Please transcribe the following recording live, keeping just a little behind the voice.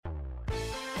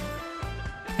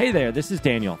Hey there, this is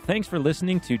Daniel. Thanks for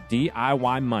listening to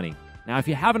DIY Money. Now, if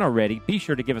you haven't already, be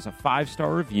sure to give us a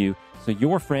 5-star review so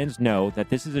your friends know that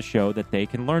this is a show that they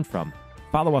can learn from.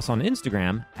 Follow us on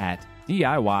Instagram at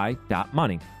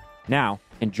DIY.money. Now,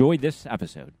 enjoy this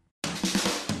episode.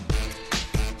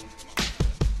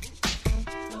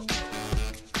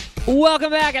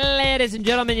 Welcome back, ladies and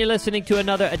gentlemen. You're listening to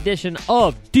another edition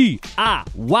of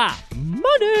DIY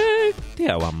Money.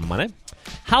 DIY Money.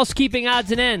 Housekeeping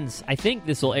odds and ends. I think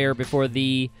this will air before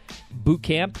the boot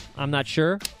camp. I'm not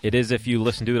sure. It is if you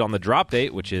listen to it on the drop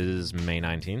date, which is May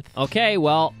 19th. Okay,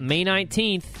 well, May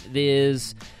 19th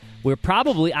is... We're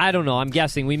probably, I don't know, I'm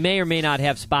guessing, we may or may not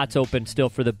have spots open still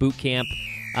for the boot camp.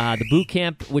 The boot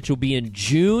camp, which will be in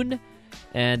June,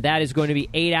 and that is going to be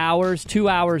 8 hours, 2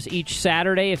 hours each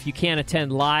Saturday. If you can't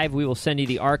attend live, we will send you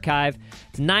the archive.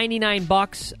 It's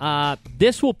 $99.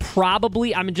 This will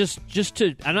probably, I'm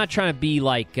not trying to be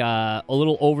like a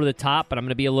little over the top, but I'm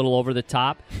going to be a little over the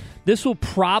top. This will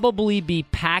probably be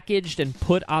packaged and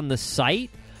put on the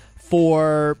site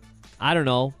for, I don't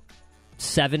know,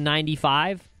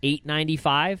 $7.95,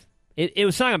 $8.95. It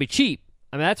was not going to be cheap.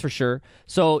 I mean, that's for sure.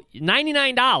 So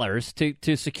 $99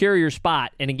 to secure your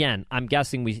spot. And again, I'm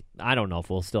guessing I don't know if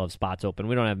we'll still have spots open.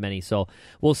 We don't have many, so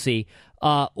we'll see.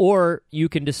 Or you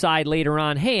can decide later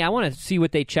on, hey, I want to see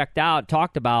what they checked out,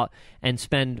 talked about, and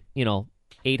spend,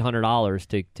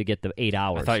 $800 to get the 8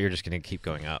 hours. I thought you were just going to keep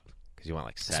going up because you want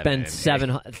like spend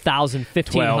 $7,000,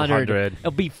 $1,500.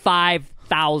 It'll be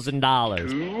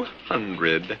 $5,000.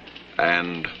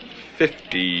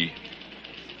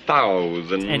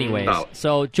 $250,000. Anyways,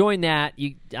 so join that.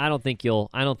 I don't think you'll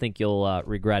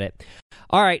regret it.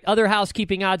 All right, other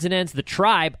housekeeping odds and ends. The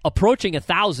Tribe approaching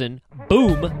 1,000.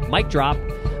 Boom, mic drop.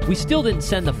 We still didn't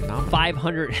send the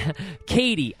 500.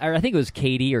 Katie, or I think it was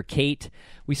Katie or Kate.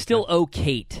 We still owe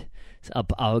Kate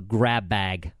a grab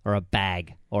bag or a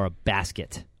bag or a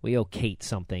basket. We owe Kate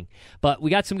something. But we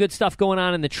got some good stuff going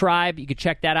on in the Tribe. You can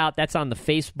check that out. That's on the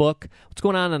Facebook. What's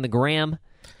going on the Gram?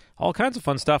 All kinds of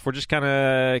fun stuff. We're just kind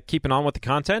of keeping on with the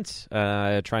content,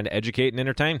 trying to educate and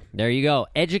entertain. There you go.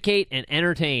 Educate and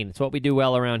entertain. It's what we do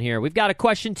well around here. We've got a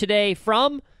question today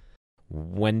from...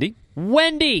 Wendy,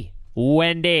 what do you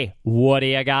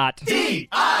got? DIY!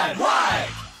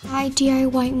 Hi,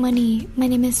 DIY Money. My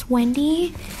name is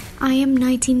Wendy. I am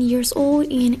 19 years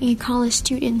old and a college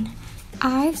student.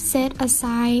 I've set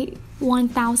aside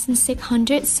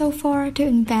 $1,600 so far to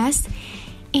invest,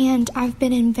 and I've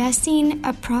been investing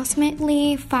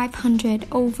approximately $500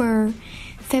 over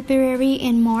February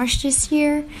and March this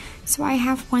year, so I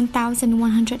have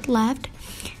 $1,100 left.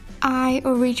 I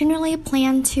originally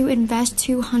planned to invest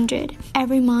 $200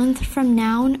 every month from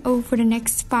now over the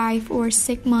next 5 or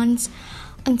 6 months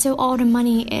until all the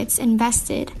money is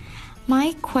invested.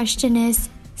 My question is,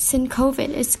 since COVID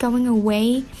is going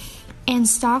away and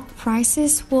stock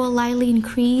prices will likely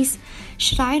increase,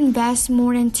 should I invest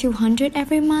more than $200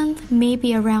 every month,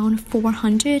 maybe around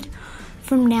 $400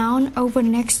 from now over the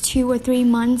next 2 or 3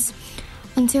 months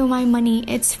until my money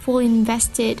is fully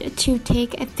invested to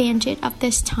take advantage of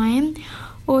this time?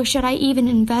 Or should I even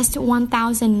invest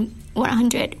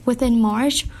 $1,100 within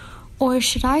March? Or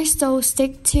should I still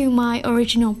stick to my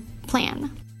original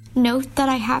plan? Note that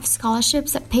I have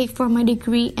scholarships that pay for my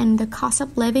degree and the cost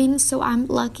of living, so I'm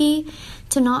lucky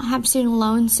to not have student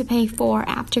loans to pay for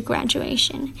after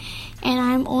graduation. And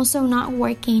I'm also not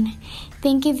working.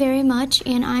 Thank you very much,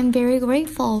 and I'm very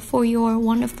grateful for your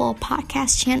wonderful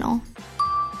podcast channel.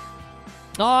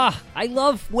 I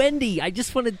love Wendy. I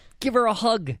just want to give her a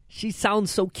hug. She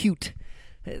sounds so cute.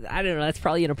 I don't know, that's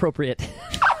probably inappropriate.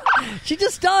 She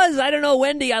just does. I don't know,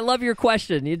 Wendy. I love your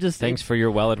question. Thanks for your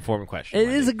well-informed question. It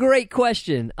is a great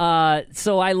question.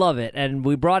 So I love it, and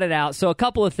we brought it out. So a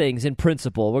couple of things in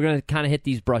principle. We're going to kind of hit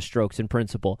these brushstrokes in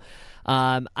principle.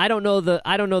 I don't know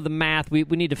the math. We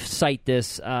need to cite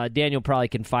this. Daniel probably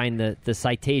can find the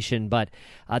citation, but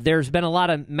there's been a lot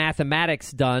of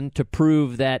mathematics done to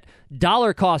prove that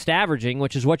dollar cost averaging,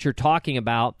 which is what you're talking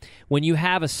about, when you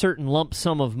have a certain lump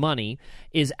sum of money,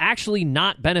 is actually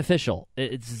not beneficial.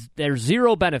 There's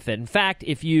zero benefit. In fact,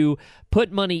 if you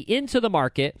put money into the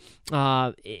market,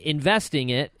 investing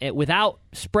it without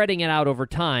spreading it out over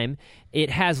time, it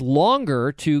has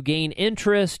longer to gain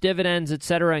interest, dividends,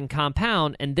 etc., and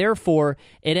compound, and therefore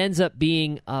it ends up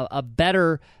being a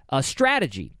better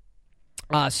strategy.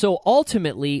 So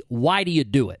ultimately, why do you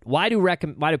do it? Why do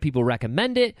people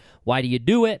recommend it? Why do you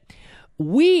do it?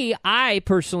 I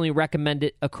personally recommend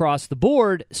it across the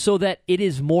board so that it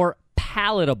is more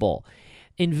palatable.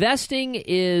 Investing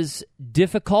is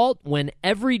difficult when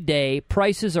every day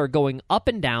prices are going up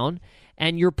and down,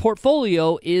 and your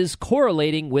portfolio is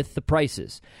correlating with the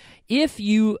prices. If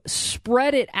you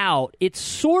spread it out, it's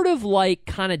sort of like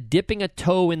kind of dipping a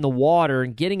toe in the water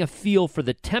and getting a feel for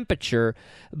the temperature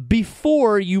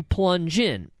before you plunge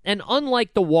in. And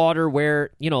unlike the water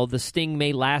where, the sting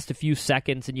may last a few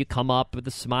seconds and you come up with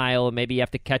a smile and maybe you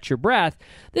have to catch your breath,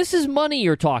 this is money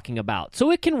you're talking about.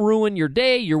 So it can ruin your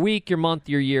day, your week, your month,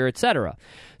 your year, etc.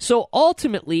 So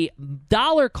ultimately,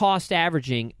 dollar cost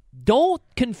averaging, don't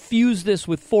confuse this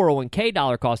with 401k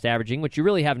dollar cost averaging, which you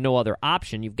really have no other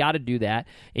option. You've got to do that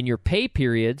in your pay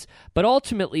periods. But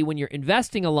ultimately, when you're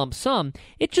investing a lump sum,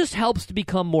 it just helps to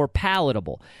become more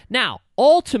palatable. Now,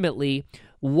 ultimately,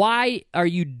 why are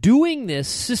you doing this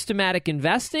systematic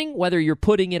investing, whether you're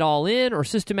putting it all in or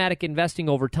systematic investing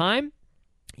over time?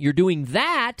 You're doing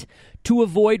that to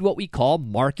avoid what we call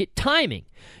market timing.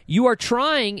 You are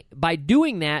trying, by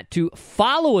doing that, to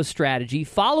follow a strategy,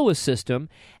 follow a system,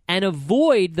 and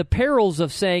avoid the perils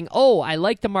of saying, oh, I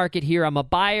like the market here, I'm a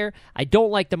buyer. I don't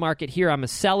like the market here, I'm a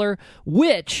seller,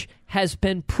 which has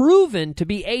been proven to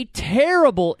be a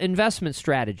terrible investment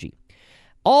strategy.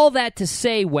 All that to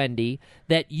say, Wendy,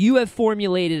 that you have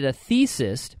formulated a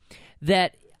thesis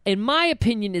that, in my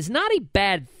opinion, is not a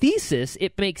bad thesis.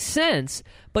 It makes sense,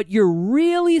 but you're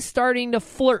really starting to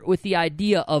flirt with the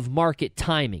idea of market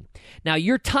timing. Now,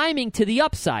 you're timing to the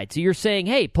upside. So you're saying,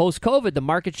 hey, post-COVID, the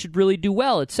market should really do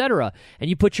well, etc., and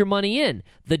you put your money in.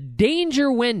 The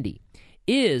danger, Wendy,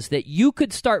 is that you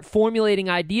could start formulating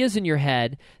ideas in your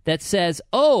head that says,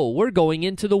 oh, we're going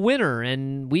into the winter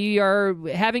and we are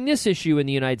having this issue in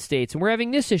the United States and we're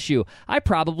having this issue. I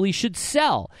probably should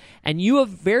sell. And you have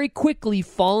very quickly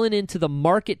fallen into the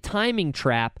market timing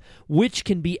trap, which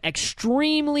can be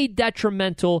extremely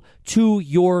detrimental to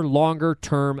your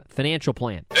longer-term financial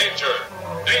plan. Danger!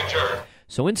 Danger!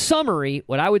 So in summary,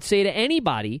 what I would say to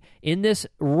anybody in this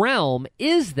realm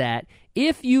is that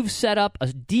if you've set up a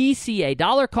DCA,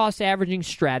 dollar cost averaging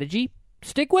strategy,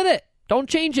 stick with it. Don't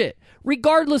change it,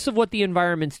 regardless of what the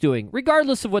environment's doing,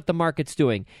 regardless of what the market's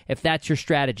doing, if that's your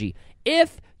strategy.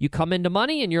 If you come into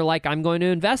money and you're like, I'm going to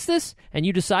invest this, and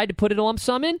you decide to put a lump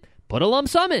sum in, put a lump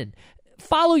sum in.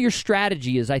 Follow your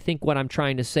strategy is, I think, what I'm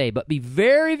trying to say. But be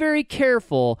very, very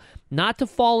careful not to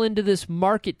fall into this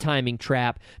market timing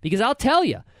trap, because I'll tell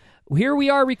you, here we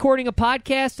are recording a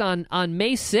podcast on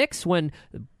May 6th when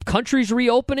country's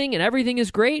reopening and everything is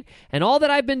great, and all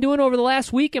that I've been doing over the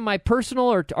last week in my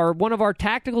personal or one of our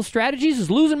tactical strategies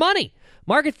is losing money.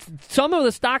 Markets, some of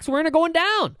the stocks we're in are going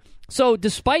down. So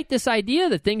despite this idea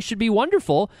that things should be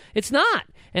wonderful, it's not.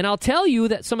 And I'll tell you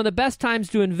that some of the best times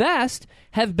to invest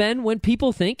have been when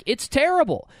people think it's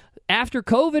terrible. After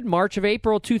COVID, March of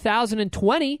April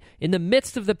 2020, in the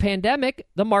midst of the pandemic,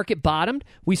 the market bottomed.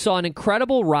 We saw an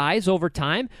incredible rise over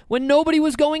time when nobody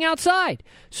was going outside.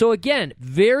 So again,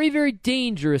 very, very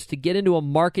dangerous to get into a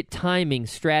market timing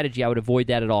strategy. I would avoid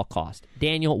that at all costs.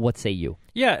 Daniel, what say you?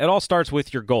 Yeah, it all starts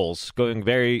with your goals, going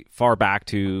very far back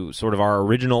to sort of our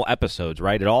original episodes,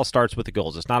 right? It all starts with the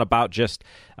goals. It's not about just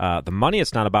the money.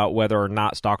 It's not about whether or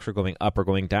not stocks are going up or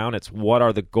going down. It's what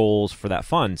are the goals for that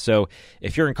fund. So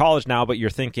if you're in college now, but you're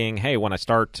thinking, hey, when I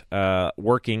start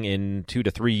working in 2 to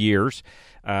 3 years,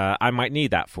 I might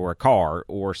need that for a car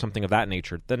or something of that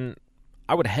nature, then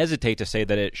I would hesitate to say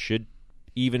that it should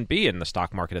even be in the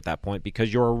stock market at that point,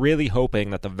 because you're really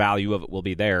hoping that the value of it will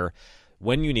be there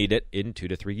when you need it in 2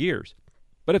 to 3 years.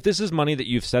 But if this is money that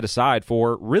you've set aside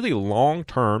for really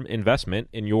long-term investment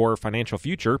in your financial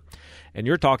future, and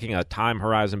you're talking a time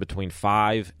horizon between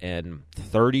 5 and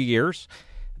 30 years,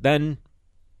 then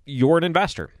you're an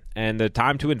investor. And the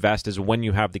time to invest is when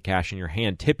you have the cash in your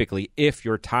hand, typically, if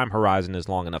your time horizon is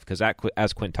long enough. Because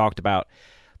as Quint talked about,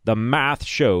 the math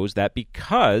shows that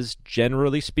because,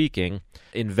 generally speaking,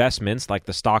 investments like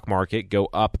the stock market go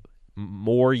up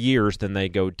more years than they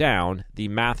go down, the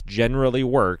math generally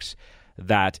works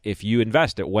that if you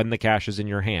invest it when the cash is in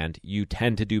your hand, you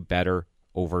tend to do better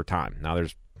over time. Now,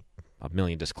 there's a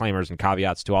million disclaimers and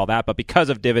caveats to all that, but because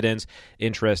of dividends,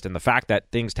 interest, and the fact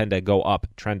that things tend to go up,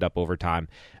 trend up over time,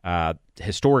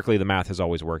 historically the math has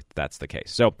always worked. That's the case.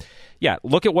 So, yeah,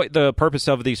 look at what the purpose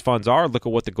of these funds are, look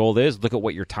at what the goal is, look at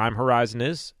what your time horizon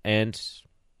is, and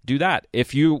do that.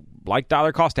 If you like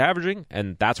dollar cost averaging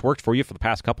and that's worked for you for the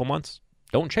past couple months,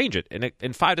 don't change it.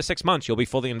 In 5 to 6 months, you'll be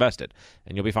fully invested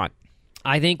and you'll be fine.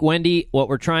 I think, Wendy, what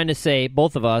we're trying to say,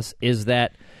 both of us, is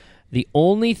that the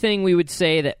only thing we would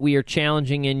say that we are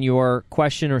challenging in your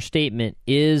question or statement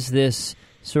is this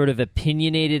sort of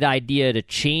opinionated idea to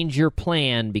change your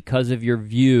plan because of your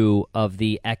view of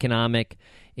the economic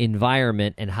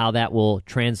environment and how that will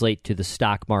translate to the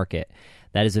stock market.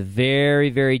 That is a very,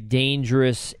 very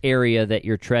dangerous area that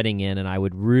you're treading in, and I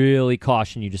would really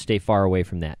caution you to stay far away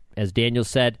from that. As Daniel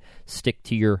said, stick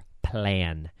to your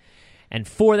plan. And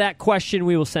for that question,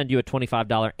 we will send you a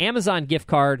 $25 Amazon gift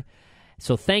card.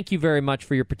 So thank you very much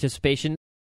for your participation.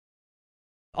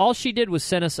 All she did was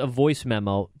send us a voice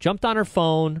memo, jumped on her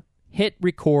phone, hit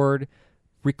record,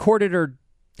 recorded her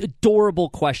adorable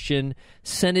question,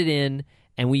 sent it in,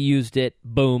 and we used it.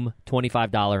 Boom,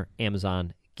 $25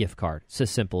 Amazon gift card. It's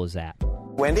as simple as that.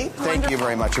 Wendy, thank you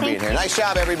very much for being here. Nice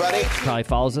job, everybody. Probably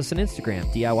follows us on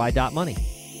Instagram, DIY.money.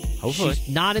 Hopefully. She's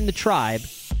not in the tribe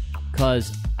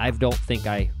because I don't think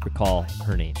I recall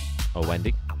her name. Oh,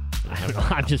 Wendy? I don't know.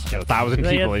 I'm just joking. 1,000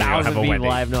 people. You don't have 1,000 a people. Wendy.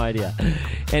 I have no idea.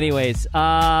 Anyways,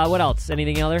 what else?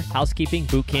 Anything other? Housekeeping,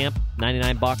 boot camp,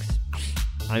 $99.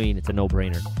 I mean, it's a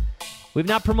no-brainer. We've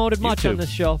not promoted much on this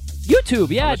show. YouTube,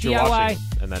 yeah, Unless you're DIY. watching,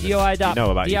 and then DIY. you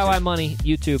know about DIY YouTube. money,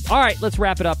 YouTube. All right, let's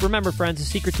wrap it up. Remember, friends, the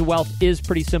secret to wealth is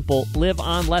pretty simple. Live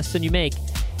on less than you make.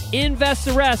 Invest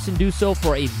the rest and do so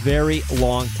for a very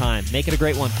long time. Make it a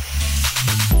great one.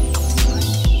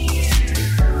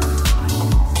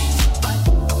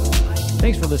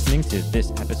 Thanks for listening to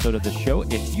this episode of the show.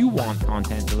 If you want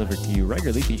content delivered to you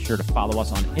regularly, be sure to follow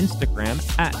us on Instagram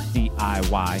at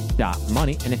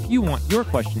DIY.money. And if you want your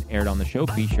question aired on the show,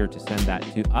 be sure to send that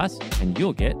to us, and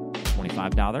you'll get a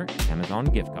 $25 Amazon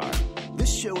gift card.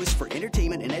 This show is for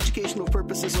entertainment and educational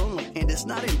purposes only and is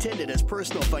not intended as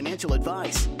personal financial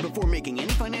advice. Before making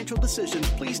any financial decision,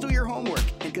 please do your homework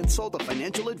and consult a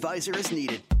financial advisor as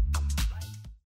needed.